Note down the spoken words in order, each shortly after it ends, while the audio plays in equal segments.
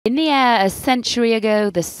In the air a century ago,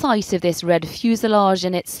 the sight of this red fuselage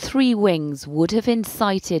and its 3 wings would have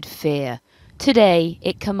incited fear. Today,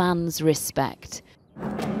 it commands respect.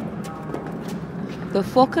 The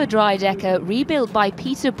Fokker Dreidecker, rebuilt by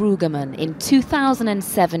Peter Brueggemann in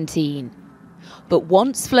 2017. But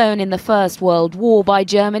once flown in the First World War by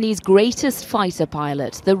Germany's greatest fighter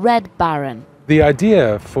pilot, the Red Baron. The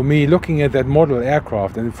idea for me looking at that model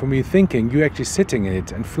aircraft and for me thinking you're actually sitting in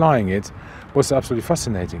it and flying it was absolutely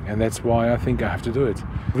fascinating, and that's why I think I have to do it.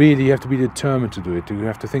 Really, you have to be determined to do it. You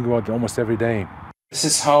have to think about it almost every day. This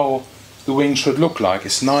is how the wing should look like.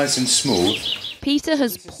 It's nice and smooth. Peter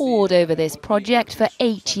has pored over this project for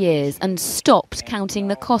 8 years and stopped counting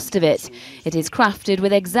the cost of it. It is crafted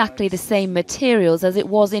with exactly the same materials as it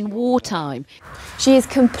was in wartime. She is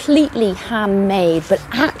completely handmade, but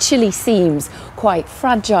actually seems quite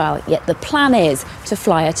fragile, yet the plan is to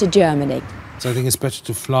fly her to Germany. So I think it's better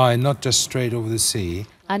to fly not just straight over the sea.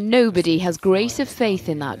 And nobody has greater faith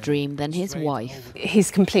in that dream than his wife.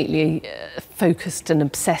 He's completely focused and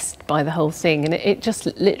obsessed by the whole thing, and it just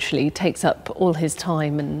literally takes up all his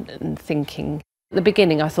time and thinking. At the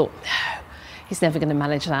beginning I thought, no, he's never going to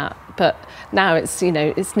manage that, but now it's, you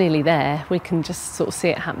know, it's nearly there. We can just sort of see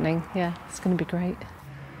it happening. Yeah, it's going to be great.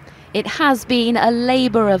 It has been a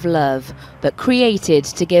labour of love, but created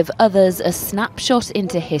to give others a snapshot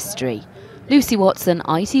into history. Lucy Watson,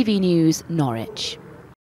 ITV News, Norwich.